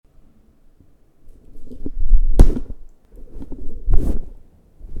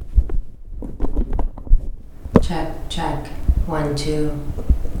Check. 1, 2.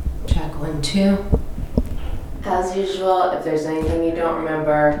 Check 1, 2. As usual, if there's anything you don't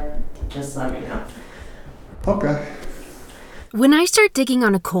remember, just let me know. Okay. When I start digging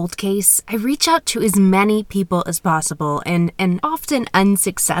on a cold case, I reach out to as many people as possible in an often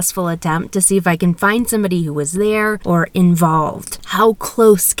unsuccessful attempt to see if I can find somebody who was there or involved. How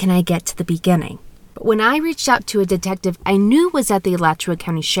close can I get to the beginning? But when I reached out to a detective I knew was at the Alachua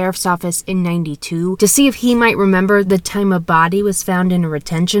County Sheriff's Office in '92 to see if he might remember the time a body was found in a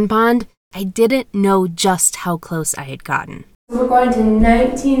retention pond, I didn't know just how close I had gotten. We're going to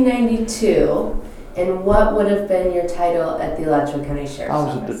 1992. And what would have been your title at the Alachua County Sheriff's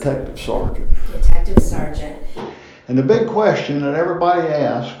Office? I was a detective sergeant. Detective sergeant. And the big question that everybody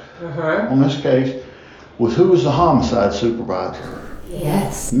asked on this case was, who was the homicide supervisor?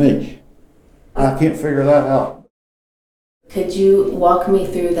 Yes. Me. I can't figure that out. Could you walk me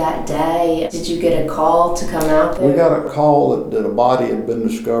through that day? Did you get a call to come out there? We got a call that a body had been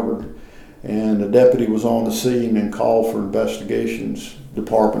discovered, and the deputy was on the scene and called for investigations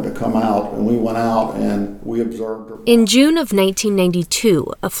department to come out, and we went out and we observed her. In June of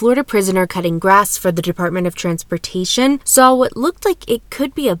 1992, a Florida prisoner cutting grass for the Department of Transportation saw what looked like it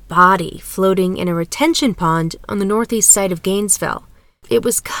could be a body floating in a retention pond on the northeast side of Gainesville. It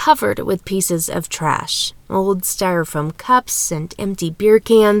was covered with pieces of trash, old styrofoam cups and empty beer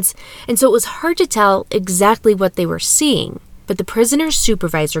cans, and so it was hard to tell exactly what they were seeing. But the prisoner's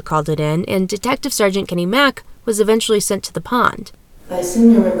supervisor called it in, and Detective Sergeant Kenny Mack was eventually sent to the pond. I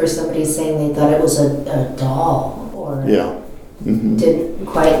seem to remember somebody saying they thought it was a doll, or didn't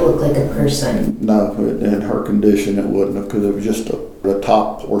quite look like a person. No, in her condition it wouldn't have, because it was just the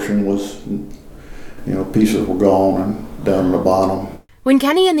top portion was, pieces were gone and down the bottom. When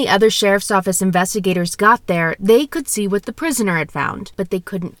Kenny and the other sheriff's office investigators got there, they could see what the prisoner had found, but they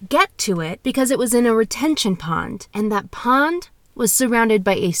couldn't get to it because it was in a retention pond, and that pond was surrounded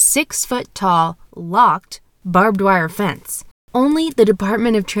by a 6-foot-tall, locked, barbed wire fence. Only the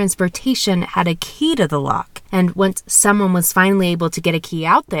Department of Transportation had a key to the lock, and once someone was finally able to get a key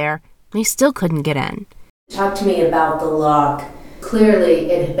out there, they still couldn't get in. Talk to me about the lock. Clearly,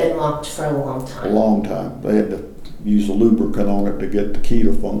 it had been locked for a long time. A long time. They had to use a lubricant on it to get the key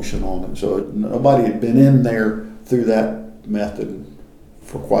to function on it. So nobody had been in there through that method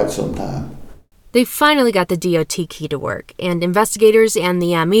for quite some time. They finally got the DOT key to work, and investigators and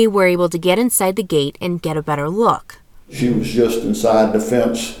the ME were able to get inside the gate and get a better look. She was just inside the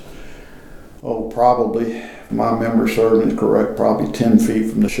fence, probably, if my memory serves me correct, probably 10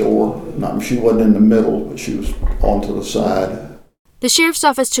 feet from the shore. She wasn't in the middle, but she was onto the side. The sheriff's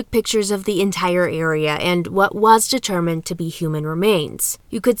office took pictures of the entire area and what was determined to be human remains.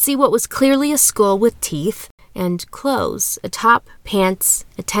 You could see what was clearly a skull with teeth and clothes, a top, pants,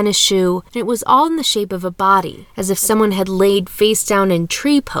 a tennis shoe, and it was all in the shape of a body, as if someone had laid face down in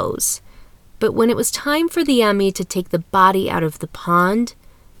tree pose. But when it was time for the ME to take the body out of the pond,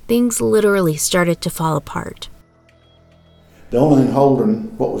 things literally started to fall apart. The only thing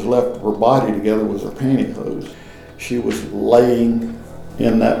holding what was left of her body together was her pantyhose. She was laying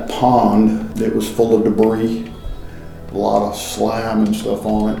in that pond that was full of debris, a lot of slime and stuff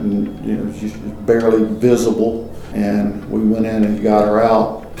on it, and she was barely visible. And we went in and got her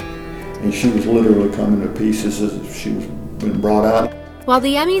out, and she was literally coming to pieces as if she was being brought out. While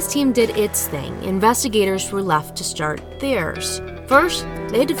the ME's team did its thing, investigators were left to start theirs. First,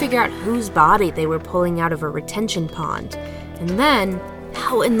 they had to figure out whose body they were pulling out of a retention pond, and then,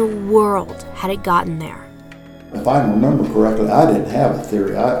 how in the world had it gotten there? If I remember correctly, I didn't have a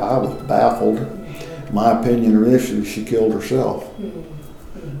theory. I was baffled. My opinion initially, she killed herself.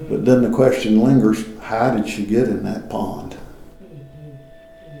 But then the question lingers, how did she get in that pond?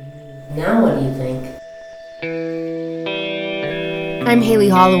 Now what do you think? I'm Haley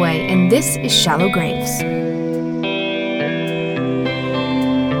Holloway, and this is Shallow Graves.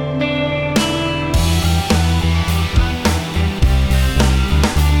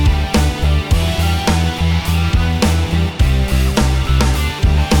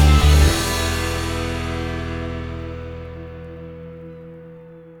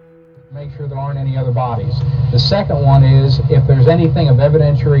 Make sure there aren't any other bodies. The second one is, if there's anything of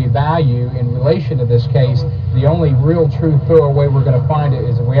evidentiary value in relation to this case, the only real true thorough way we're going to find it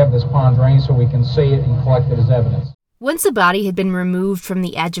is if we have this pond drained so we can see it and collect it as evidence. Once the body had been removed from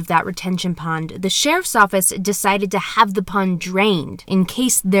the edge of that retention pond, the sheriff's office decided to have the pond drained in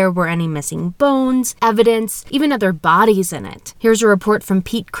case there were any missing bones, evidence, even other bodies in it. Here's a report from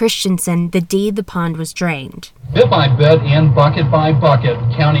Pete Christensen the day the pond was drained. Bit by bit and bucket by bucket,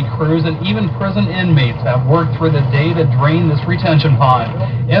 county crews and even prison inmates have worked through the day to drain this retention pond.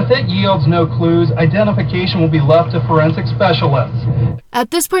 If it yields no clues, identification will be left to forensic specialists.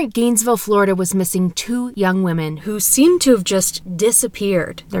 At this point, Gainesville, Florida was missing 2 young women who seemed to have just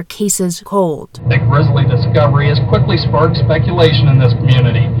disappeared, their cases cold. The grisly discovery has quickly sparked speculation in this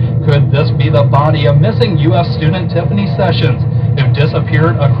community. Could this be the body of missing U.S. student Tiffany Sessions, who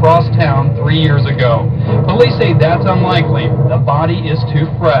disappeared across town 3 years ago? Police say that's unlikely. The body is too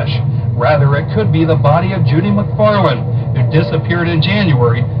fresh. Rather, it could be the body of Judy MacFarlane, who disappeared in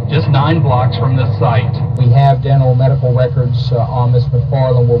January, just 9 blocks from this site. We have dental medical records on Miss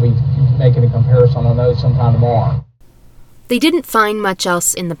MacFarlane. We'll be making a comparison on those sometime tomorrow. They didn't find much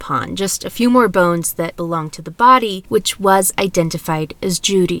else in the pond, just a few more bones that belonged to the body, which was identified as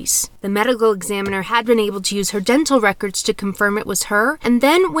Judy's. The medical examiner had been able to use her dental records to confirm it was her, and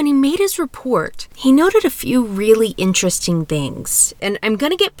then when he made his report, he noted a few really interesting things. And I'm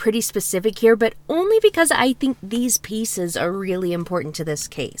going to get pretty specific here, but only because I think these pieces are really important to this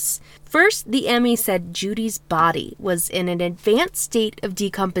case. First, the ME said Judy's body was in an advanced state of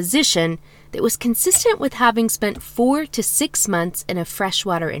decomposition that was consistent with having spent 4 to 6 months in a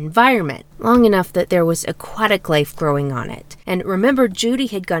freshwater environment, long enough that there was aquatic life growing on it. And remember, Judy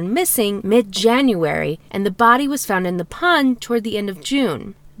had gone missing mid-January, and the body was found in the pond toward the end of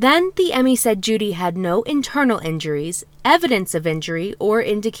June. Then the ME said Judy had no internal injuries, evidence of injury, or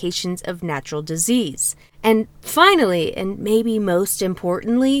indications of natural disease. And finally, and maybe most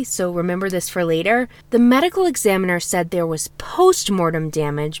importantly, so remember this for later, the medical examiner said there was post-mortem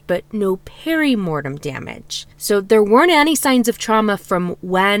damage, but no peri-mortem damage. So there weren't any signs of trauma from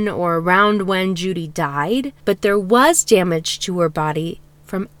when or around when Judy died, but there was damage to her body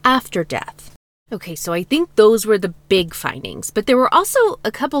from after death. Okay, so I think those were the big findings, but there were also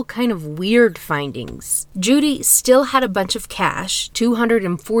a couple kind of weird findings. Judy still had a bunch of cash,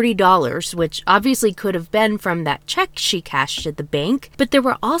 $240, which obviously could have been from that check she cashed at the bank, but there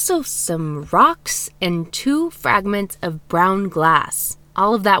were also some rocks and 2 fragments of brown glass.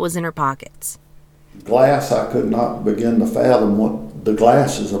 All of that was in her pockets. Glass, I could not begin to fathom what the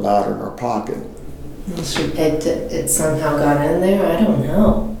glass is about in her pocket. She picked it, it somehow got in there, I don't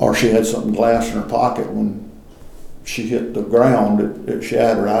know. Or she had some glass in her pocket when she hit the ground, it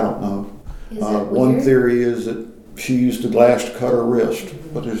shattered, I don't know. One theory is that she used the glass to cut her wrist,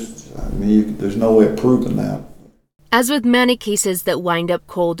 but there's no way of proving that. As with many cases that wind up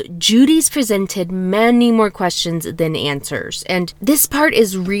cold, Judy's presented many more questions than answers, and this part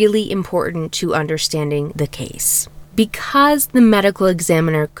is really important to understanding the case. Because the medical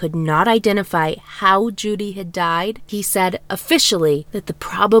examiner could not identify how Judy had died, he said officially that the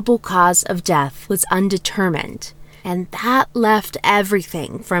probable cause of death was undetermined. And that left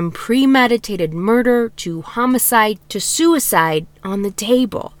everything from premeditated murder to homicide to suicide on the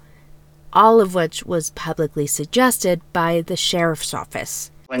table, all of which was publicly suggested by the sheriff's office.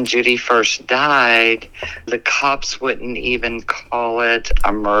 When Judy first died, the cops wouldn't even call it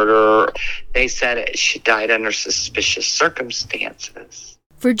a murder. They said she died under suspicious circumstances.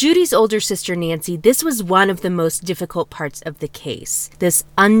 For Judy's older sister, Nancy, this was one of the most difficult parts of the case. This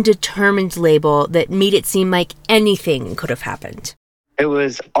undetermined label that made it seem like anything could have happened. It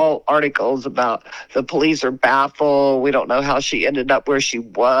was all articles about the police are baffled. We don't know how she ended up where she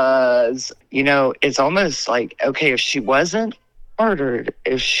was. You know, it's almost like, okay, if she wasn't murdered,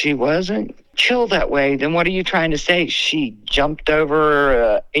 if she wasn't killed that way, then what are you trying to say? She jumped over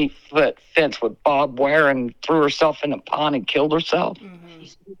a 8-foot fence with barbed wire and threw herself in a pond and killed herself? Mm-hmm.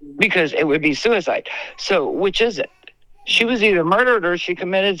 Because it would be suicide. So which is it? She was either murdered or she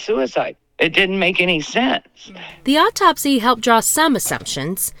committed suicide. It didn't make any sense. The autopsy helped draw some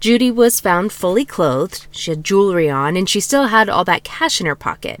assumptions. Judy was found fully clothed, she had jewelry on, and she still had all that cash in her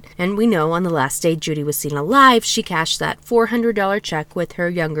pocket. And we know on the last day Judy was seen alive, she cashed that $400 check with her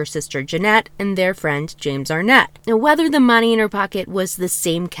younger sister Jeanette and their friend James Arnett. Now, whether the money in her pocket was the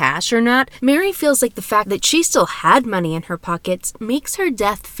same cash or not, Mary feels like the fact that she still had money in her pockets makes her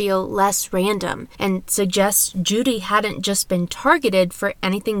death feel less random and suggests Judy hadn't just been targeted for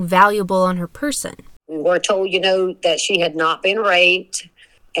anything valuable on her person. We're told, that she had not been raped,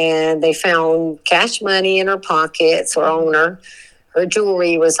 and they found cash money in her pockets or on her. Her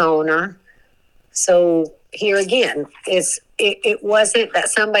jewelry was on her. So here again, it wasn't that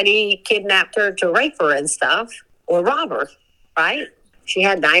somebody kidnapped her to rape her and stuff or rob her, right? She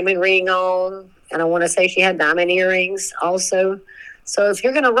had a diamond ring on And I want to say she had diamond earrings also. So if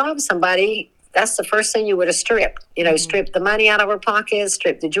you're going to rob somebody, that's the first thing you would have stripped. Strip the money out of her pockets,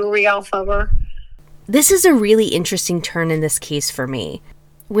 strip the jewelry off of her. This is a really interesting turn in this case for me.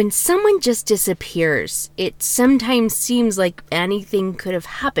 When someone just disappears, it sometimes seems like anything could have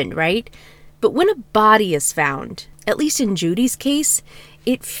happened, right? But when a body is found, at least in Judy's case,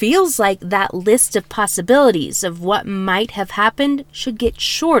 it feels like that list of possibilities of what might have happened should get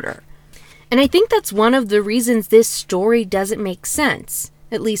shorter. And I think that's one of the reasons this story doesn't make sense.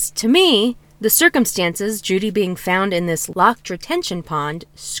 At least to me, the circumstances, Judy being found in this locked retention pond,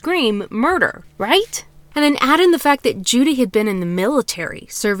 scream murder, right? And then add in the fact that Judy had been in the military,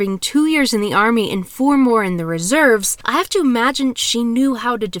 serving 2 years in the Army and 4 more in the reserves. I have to imagine she knew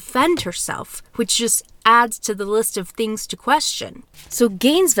how to defend herself, which just adds to the list of things to question. So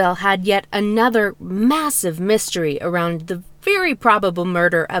Gainesville had yet another massive mystery around the very probable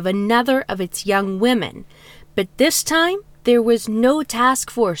murder of another of its young women. But this time, there was no task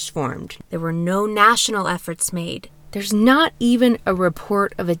force formed. There were no national efforts made. There's not even a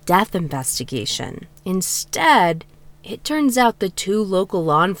report of a death investigation. Instead, it turns out the 2 local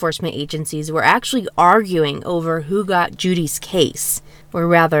law enforcement agencies were actually arguing over who got Judy's case, or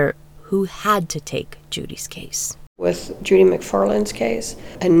rather, who had to take Judy's case. With Judy MacFarlane's case,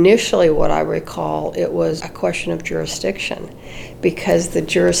 initially what I recall, it was a question of jurisdiction, because the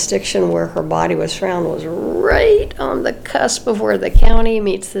jurisdiction where her body was found was right on the cusp of where the county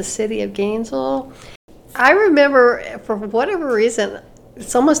meets the city of Gainesville. I remember, for whatever reason,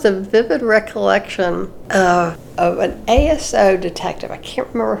 it's almost a vivid recollection of an ASO detective. I can't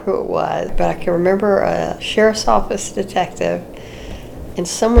remember who it was, but I can remember a sheriff's office detective and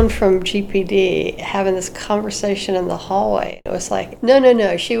someone from GPD having this conversation in the hallway. It was like,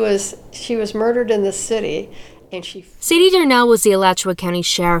 no, she was murdered in the city. And Sadie Darnell was the Alachua County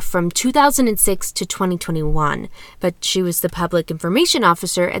Sheriff from 2006 to 2021, but she was the Public Information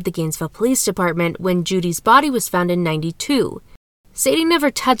Officer at the Gainesville Police Department when Judy's body was found in '92. Sadie never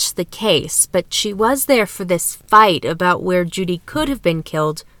touched the case, but she was there for this fight about where Judy could have been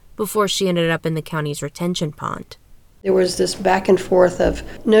killed before she ended up in the county's retention pond. There was this back and forth of,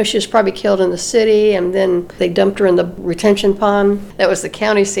 no, she was probably killed in the city, and then they dumped her in the retention pond. That was the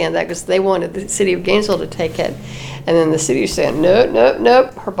county saying that because they wanted the city of Gainesville to take it. And then the city was saying,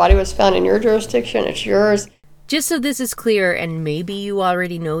 nope, her body was found in your jurisdiction, it's yours. Just so this is clear, and maybe you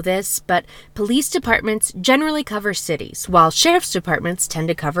already know this, but police departments generally cover cities, while sheriff's departments tend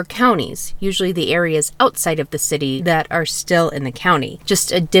to cover counties, usually the areas outside of the city that are still in the county,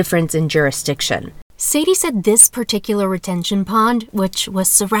 just a difference in jurisdiction. Sadie said this particular retention pond, which was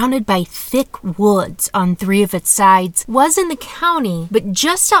surrounded by thick woods on 3 of its sides, was in the county, but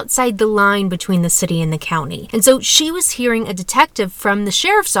just outside the line between the city and the county. And so she was hearing a detective from the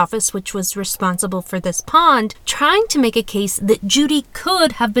sheriff's office, which was responsible for this pond, trying to make a case that Judy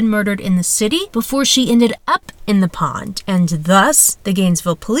could have been murdered in the city before she ended up in the pond, and thus the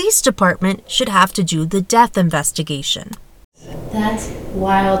Gainesville Police Department should have to do the death investigation. That's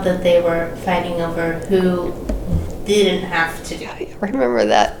wild that they were fighting over who didn't have to. I remember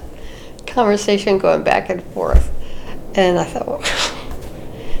that conversation going back and forth. And I thought, well,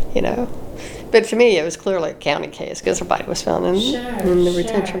 But to me, it was clearly a county case because her body was found in the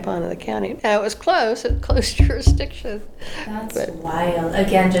retention pond of the county. Now, it was close jurisdiction. That's wild.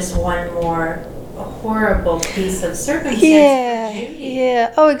 Again, just one more horrible piece of circumstance.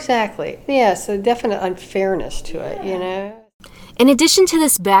 Yeah. Oh, exactly. Yeah, so definite unfairness to it, In addition to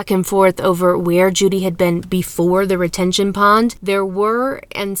this back and forth over where Judy had been before the retention pond, there were,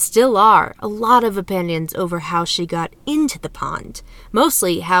 and still are, a lot of opinions over how she got into the pond.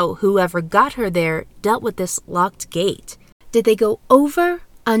 Mostly how whoever got her there dealt with this locked gate. Did they go over,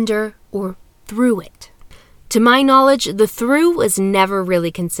 under, or through it? To my knowledge, the through was never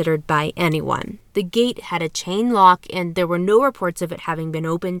really considered by anyone. The gate had a chain lock, and there were no reports of it having been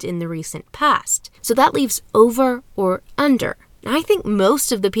opened in the recent past. So that leaves over or under. I think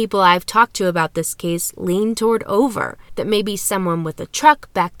most of the people I've talked to about this case lean toward over, that maybe someone with a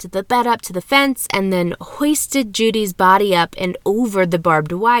truck backed the bed up to the fence and then hoisted Judy's body up and over the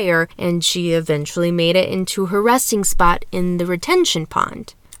barbed wire, and she eventually made it into her resting spot in the retention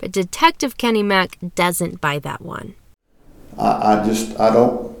pond. But Detective Kenny Mack doesn't buy that one. I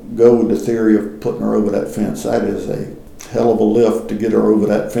don't go with the theory of putting her over that fence. That is a hell of a lift to get her over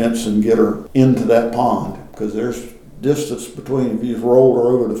that fence and get her into that pond, because there's distance between. If you just rolled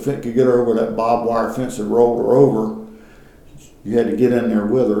her over the fence, you get her over that barbed wire fence and rolled her over, you had to get in there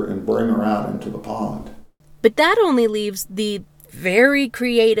with her and bring her out into the pond. But that only leaves the very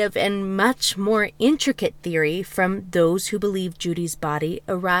creative and much more intricate theory from those who believe Judy's body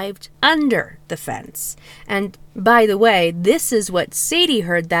arrived under the fence. And by the way, this is what Sadie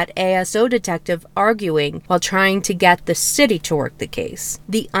heard that ASO detective arguing while trying to get the city to work the case.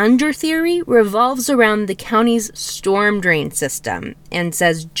 The under theory revolves around the county's storm drain system and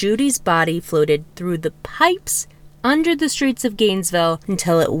says Judy's body floated through the pipes under the streets of Gainesville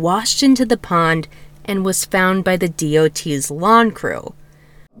until it washed into the pond and was found by the DOT's lawn crew.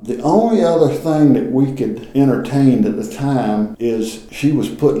 The only other thing that we could entertain at the time is she was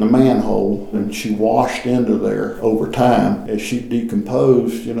put in a manhole and she washed into there over time. As she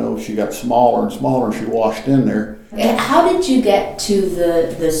decomposed, she got smaller and smaller and she washed in there. How did you get to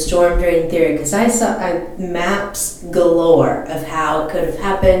the storm drain theory? Because I saw maps galore of how it could have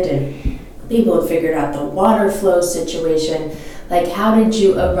happened and people had figured out the water flow situation. Like, how did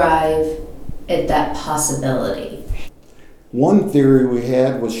you arrive at that possibility? One theory we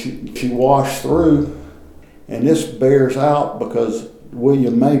had was she washed through, and this bears out because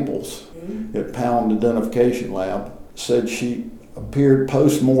William Maples at Pound Identification Lab said she appeared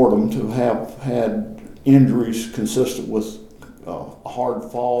post-mortem to have had injuries consistent with a hard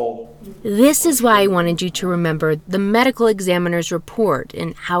fall. This is why I wanted you to remember the medical examiner's report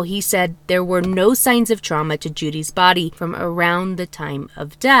and how he said there were no signs of trauma to Judy's body from around the time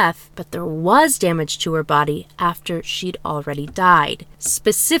of death, but there was damage to her body after she'd already died.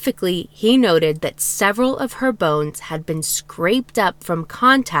 Specifically, he noted that several of her bones had been scraped up from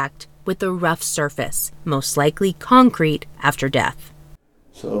contact with a rough surface, most likely concrete, after death.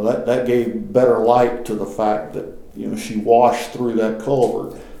 So that gave better light to the fact that she washed through that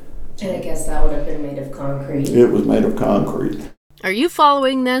culvert. And I guess that would have been made of concrete. It was made of concrete. Are you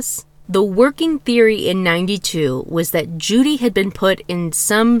following this? The working theory in '92 was that Judy had been put in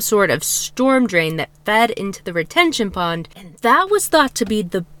some sort of storm drain that fed into the retention pond, and that was thought to be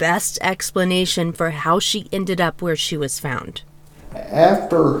the best explanation for how she ended up where she was found.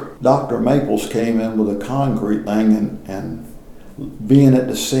 After Dr. Maples came in with a concrete thing and being at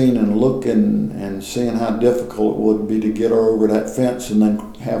the scene and looking and seeing how difficult it would be to get her over that fence and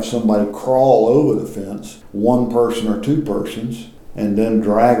then have somebody crawl over the fence, one person or two persons, and then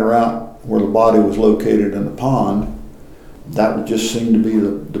drag her out where the body was located in the pond, that would just seem to be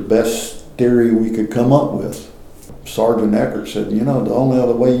the best theory we could come up with. Sergeant Eckert said, the only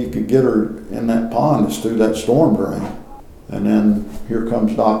other way you could get her in that pond is through that storm drain. And then here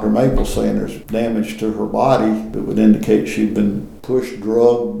comes Dr. Maples saying there's damage to her body that would indicate she'd been pushed,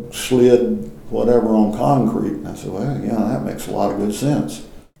 drugged, slid, whatever on concrete. And I said, well, that makes a lot of good sense.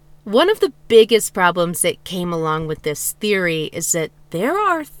 One of the biggest problems that came along with this theory is that there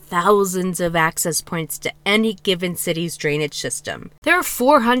are thousands of access points to any given city's drainage system. There are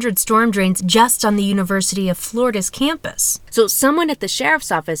 400 storm drains just on the University of Florida's campus. So someone at the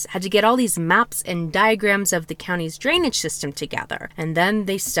sheriff's office had to get all these maps and diagrams of the county's drainage system together. And then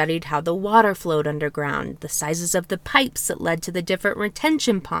they studied how the water flowed underground, the sizes of the pipes that led to the different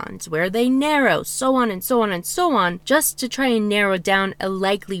retention ponds, where they narrow, so on and so on and so on, just to try and narrow down a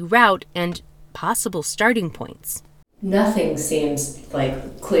likely route and possible starting points. Nothing seems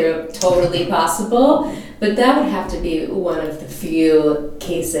clear, totally possible, but that would have to be one of the few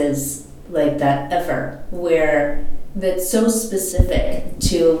cases like that ever, where that's so specific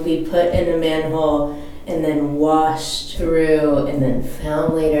to be put in a manhole and then washed through and then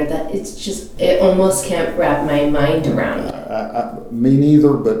found later. That it almost can't wrap my mind around. Me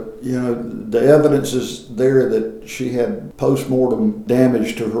neither, but the evidence is there that she had post-mortem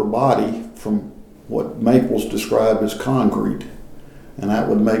damage to her body from what Maples described as concrete, and that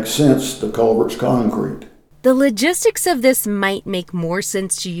would make sense. The culvert's concrete. The logistics of this might make more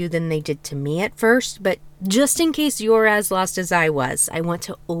sense to you than they did to me at first, but just in case you're as lost as I was, I want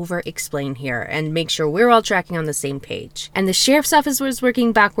to over-explain here and make sure we're all tracking on the same page. And the sheriff's office was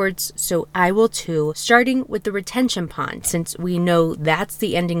working backwards, so I will too, starting with the retention pond, since we know that's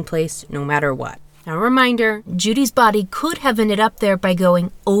the ending place no matter what. Now, a reminder, Judy's body could have ended up there by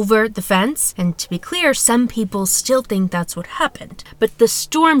going over the fence, and to be clear, some people still think that's what happened. But the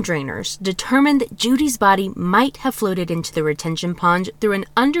storm drainers determined that Judy's body might have floated into the retention pond through an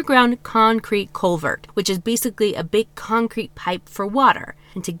underground concrete culvert, which is basically a big concrete pipe for water.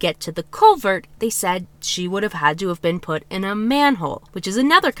 And to get to the culvert, they said she would have had to have been put in a manhole, which is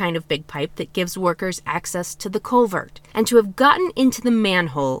another kind of big pipe that gives workers access to the culvert. And to have gotten into the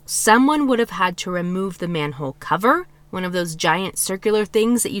manhole, someone would have had to remove the manhole cover, one of those giant circular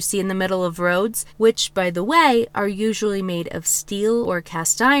things that you see in the middle of roads, which, by the way, are usually made of steel or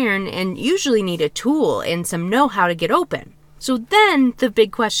cast iron and usually need a tool and some know-how to get open. So then the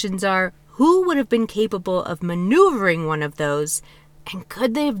big questions are, who would have been capable of maneuvering one of those, and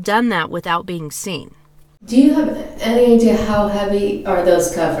could they have done that without being seen? Do you have any idea how heavy are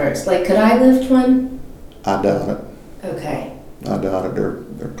those covers? Like, could I lift one? I doubt it. Okay. I doubt it.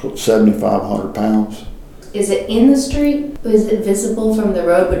 They're 7,500 pounds. Is it in the street? Is it visible from the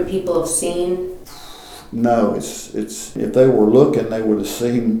road? Would people have seen? No, it's if they were looking, they would have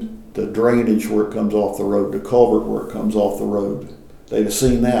seen the drainage where it comes off the road, the culvert where it comes off the road. They'd have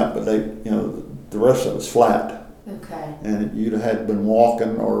seen that, but the rest of it's flat. Okay. And you'd have had to been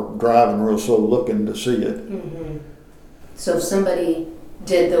walking or driving real slow looking to see it. Mm-hmm. So if somebody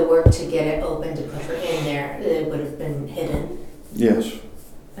did the work to get it open to put her in there, it would have been hidden? Yes.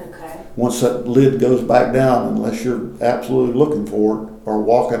 Okay. Once that lid goes back down, unless you're absolutely looking for it or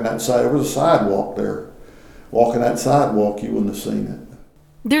walking that side, there was a sidewalk there. Walking that sidewalk, you wouldn't have seen it.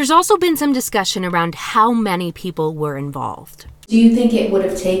 There's also been some discussion around how many people were involved. Do you think it would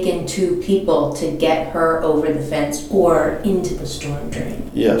have taken 2 people to get her over the fence or into the storm drain?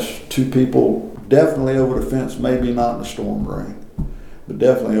 Yes, 2 people definitely over the fence, maybe not in the storm drain, but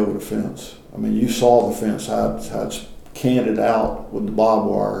definitely over the fence. I mean, you saw the fence, how it's canted out with the barbed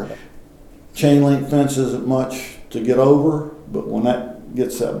wire. Chain link fence isn't much to get over, but when that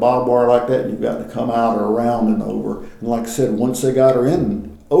gets that barbed wire like that, you've got to come out or around and over. And like I said, once they got her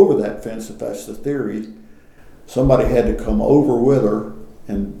in over that fence, if that's the theory, somebody had to come over with her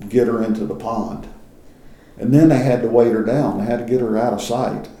and get her into the pond. And then they had to weight her down. They had to get her out of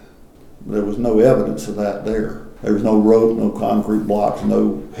sight. There was no evidence of that there. There was no rope, no concrete blocks,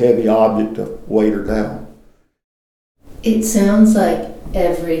 no heavy object to weight her down. It sounds like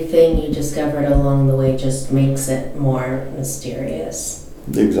everything you discovered along the way just makes it more mysterious.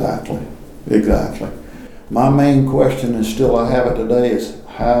 Exactly. My main question, and still I have it today, is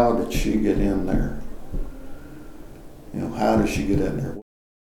how did she get in there? How did she get in there?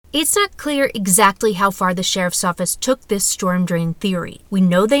 It's not clear exactly how far the sheriff's office took this storm drain theory. We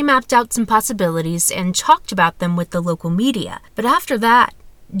know they mapped out some possibilities and talked about them with the local media. But after that,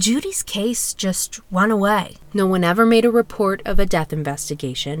 Judy's case just went away. No one ever made a report of a death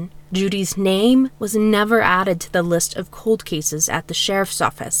investigation. Judy's name was never added to the list of cold cases at the sheriff's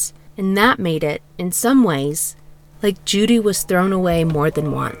office. And that made it, in some ways, like Judy was thrown away more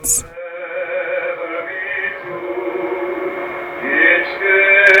than once.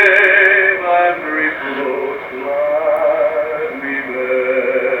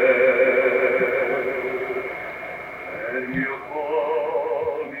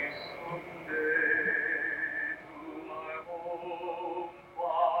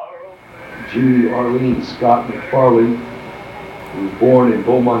 Judy Arlene Scott MacFarlane, who was born in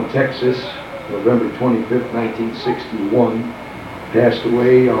Beaumont, Texas, November 25th, 1961, passed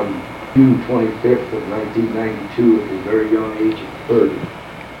away on June 25th of 1992 at the very young age of 30.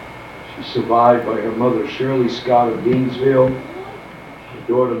 She's survived by her mother Shirley Scott of Gainesville, her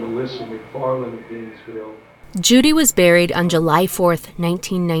daughter Melissa MacFarlane of Gainesville. Judy was buried on July 4th,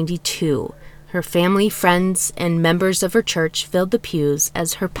 1992. Her family, friends, and members of her church filled the pews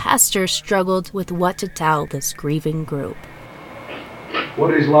as her pastor struggled with what to tell this grieving group.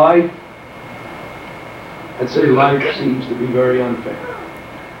 What is life? I'd say life seems to be very unfair.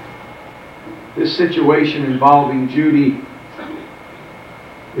 This situation involving Judy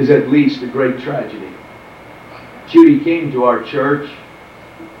is at least a great tragedy. Judy came to our church.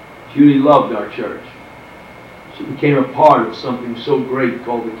 Judy loved our church. She became a part of something so great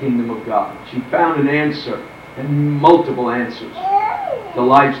called the Kingdom of God. She found an answer, and multiple answers, to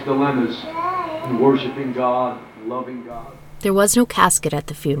life's dilemmas in worshiping God, loving God. There was no casket at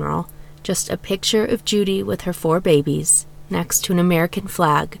the funeral, just a picture of Judy with her 4 babies next to an American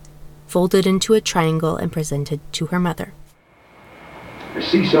flag, folded into a triangle and presented to her mother. I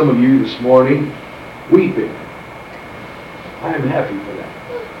see some of you this morning weeping. I am happy for that.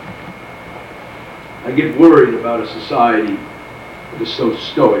 I get worried about a society that is so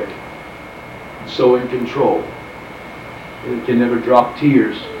stoic, and so in control, that it can never drop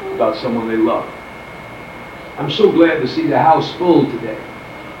tears about someone they love. I'm so glad to see the house full today.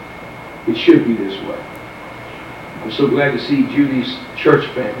 It should be this way. I'm so glad to see Judy's church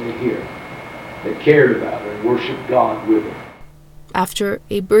family here that cared about her and worshiped God with her. After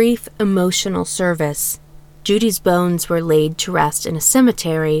a brief emotional service, Judy's bones were laid to rest in a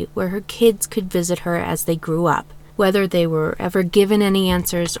cemetery where her kids could visit her as they grew up, whether they were ever given any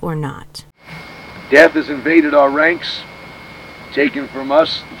answers or not. Death has invaded our ranks, taken from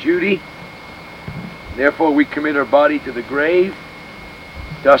us Judy. Therefore we commit her body to the grave,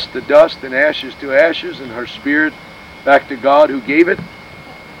 dust to dust and ashes to ashes, and her spirit back to God who gave it,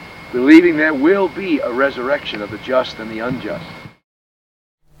 believing there will be a resurrection of the just and the unjust.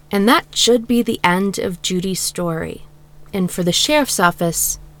 And that should be the end of Judy's story. And for the sheriff's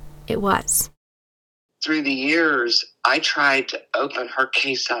office, it was. Through the years, I tried to open her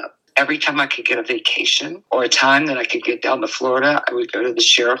case up. Every time I could get a vacation or a time that I could get down to Florida, I would go to the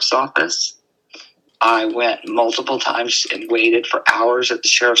sheriff's office. I went multiple times and waited for hours at the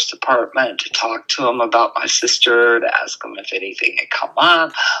sheriff's department to talk to them about my sister, to ask them if anything had come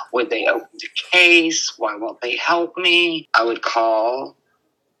up. Would they open the case? Why won't they help me? I would call.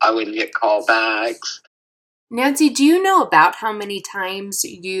 I would get callbacks. Nancy, do you know about how many times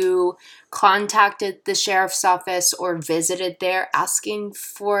you contacted the sheriff's office or visited there asking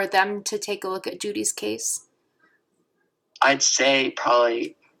for them to take a look at Judy's case? I'd say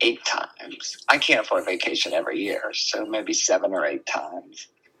probably 8 times. I can't afford vacation every year, so maybe 7 or 8 times.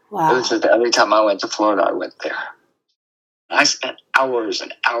 Wow. It was every time I went to Florida, I went there. I spent hours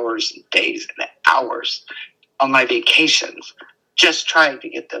and hours and days and hours on my vacations just trying to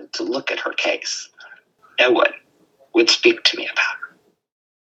get them to look at her case. No one would speak to me about her.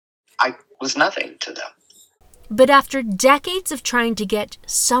 I was nothing to them. But after decades of trying to get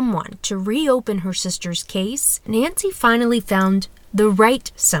someone to reopen her sister's case, Nancy finally found the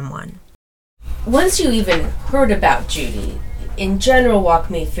right someone. Once you even heard about Judy, in general, walk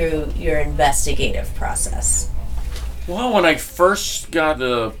me through your investigative process. Well, when I first got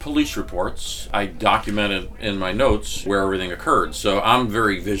the police reports, I documented in my notes where everything occurred. So I'm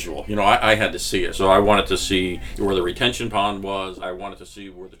very visual. I had to see it. So I wanted to see where the retention pond was. I wanted to see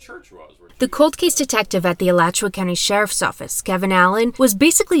where the church was. The cold case detective at the Alachua County Sheriff's Office, Kevin Allen, was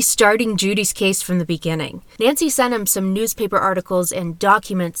basically starting Judy's case from the beginning. Nancy sent him some newspaper articles and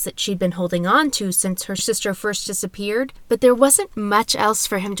documents that she'd been holding on to since her sister first disappeared, but there wasn't much else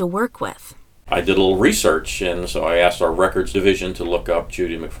for him to work with. I did a little research, and so I asked our records division to look up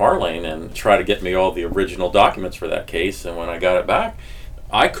Judy MacFarlane and try to get me all the original documents for that case. And when I got it back,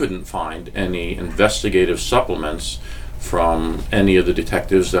 I couldn't find any investigative supplements from any of the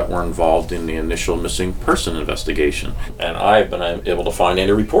detectives that were involved in the initial missing person investigation. And I've been able to find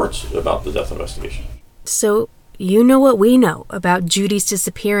any reports about the death investigation. So, you know what we know about Judy's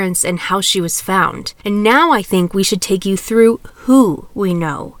disappearance and how she was found. And now I think we should take you through who we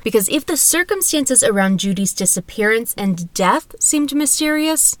know. Because if the circumstances around Judy's disappearance and death seemed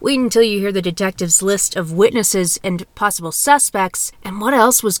mysterious, wait until you hear the detective's list of witnesses and possible suspects and what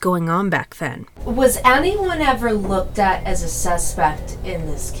else was going on back then. Was anyone ever looked at as a suspect in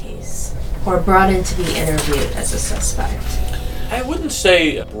this case? Or brought in to be interviewed as a suspect? I wouldn't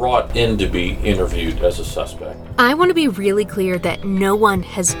say brought in to be interviewed as a suspect. I want to be really clear that no one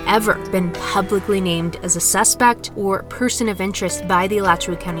has ever been publicly named as a suspect or person of interest by the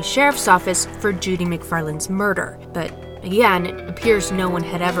Alachua County Sheriff's Office for Judy MacFarlane's murder. But again, it appears no one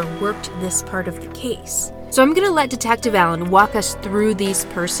had ever worked this part of the case. So I'm going to let Detective Allen walk us through these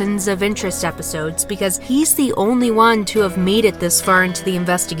persons of interest episodes because he's the only one to have made it this far into the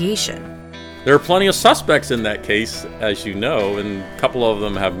investigation. There are plenty of suspects in that case, as you know, and a couple of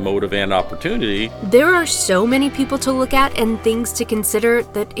them have motive and opportunity. There are so many people to look at and things to consider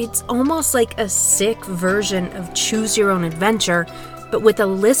that it's almost like a sick version of Choose Your Own Adventure, but with a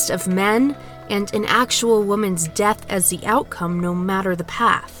list of men and an actual woman's death as the outcome no matter the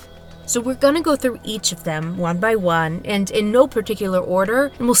path. So we're going to go through each of them one by one and in no particular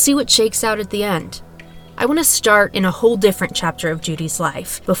order, and we'll see what shakes out at the end. I want to start in a whole different chapter of Judy's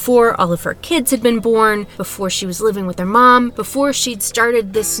life, before all of her kids had been born, before she was living with her mom, before she'd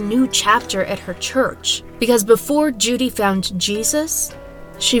started this new chapter at her church. Because before Judy found Jesus,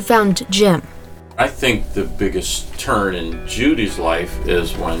 she found Jim. I think the biggest turn in Judy's life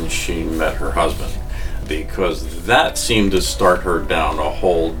is when she met her husband, because that seemed to start her down a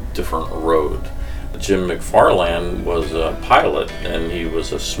whole different road. Jim MacFarlane was a pilot, and he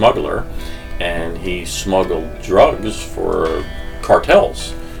was a smuggler. And he smuggled drugs for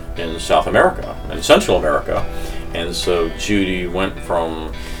cartels in South America and Central America. And so Judy went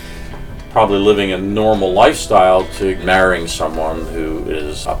from probably living a normal lifestyle to marrying someone who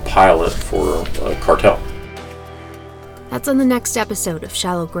is a pilot for a cartel. That's on the next episode of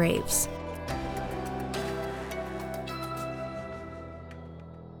Shallow Graves.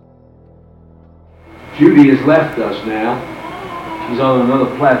 Judy has left us now. She's on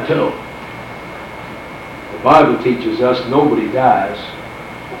another plateau. The Bible teaches us nobody dies.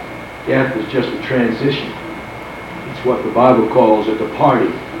 Death is just a transition. It's what the Bible calls a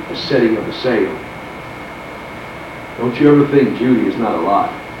departing, a setting of the sail. Don't you ever think Judy is not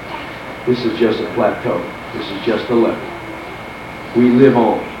alive. This is just a plateau. This is just a level. We live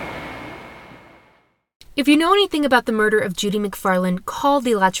on. If you know anything about the murder of Judy MacFarlane, call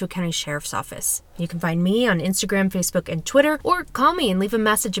the Alachua County Sheriff's Office. You can find me on Instagram, Facebook, and Twitter, or call me and leave a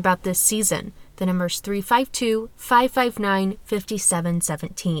message about this season. The number's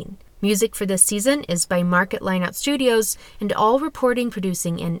 352-559-5717. Music for this season is by Market Lineout Studios, and all reporting,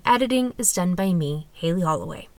 producing, and editing is done by me, Haley Holloway.